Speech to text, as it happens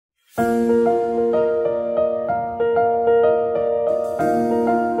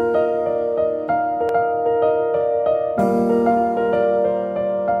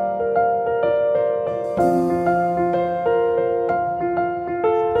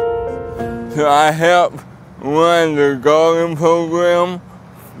So I help run the Garland Program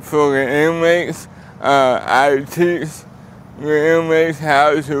for the inmates. I teach the inmates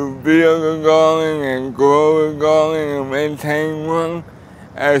how to build a garden and grow a garden and maintain one,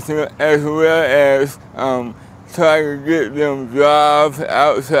 as well as try to get them jobs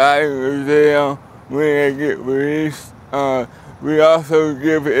outside of the jail when they get released. We also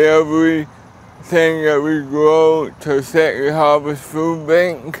give everything that we grow to Second Harvest Food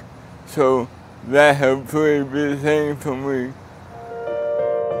Bank, so that's a pretty big thing for me.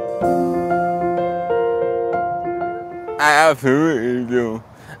 I absolutely do.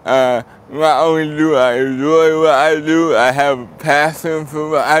 Not only do I enjoy what I do, I have a passion for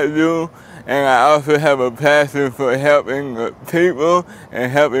what I do, and I also have a passion for helping people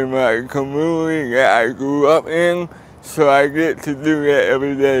and helping my community that I grew up in, so I get to do that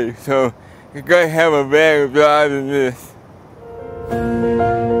every day. So you gotta have a better job than this.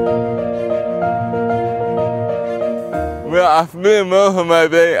 Well, I spend most of my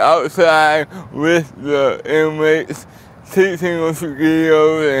day outside with the inmates, teaching them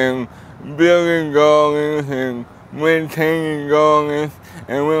skills and building gardens and maintaining gardens.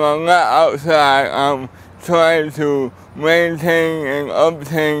 And when I'm not outside, I'm trying to maintain and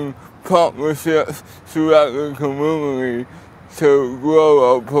obtain partnerships throughout the community to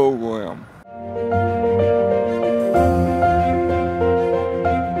grow our program.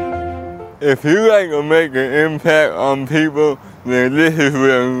 If you like to make an impact on people, then this is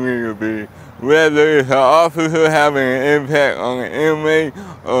where you need to be. Whether it's an officer having an impact on an inmate,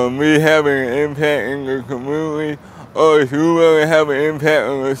 or me having an impact in the community, or if you want to have an impact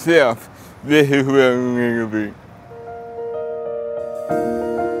on yourself, this is where you need to be.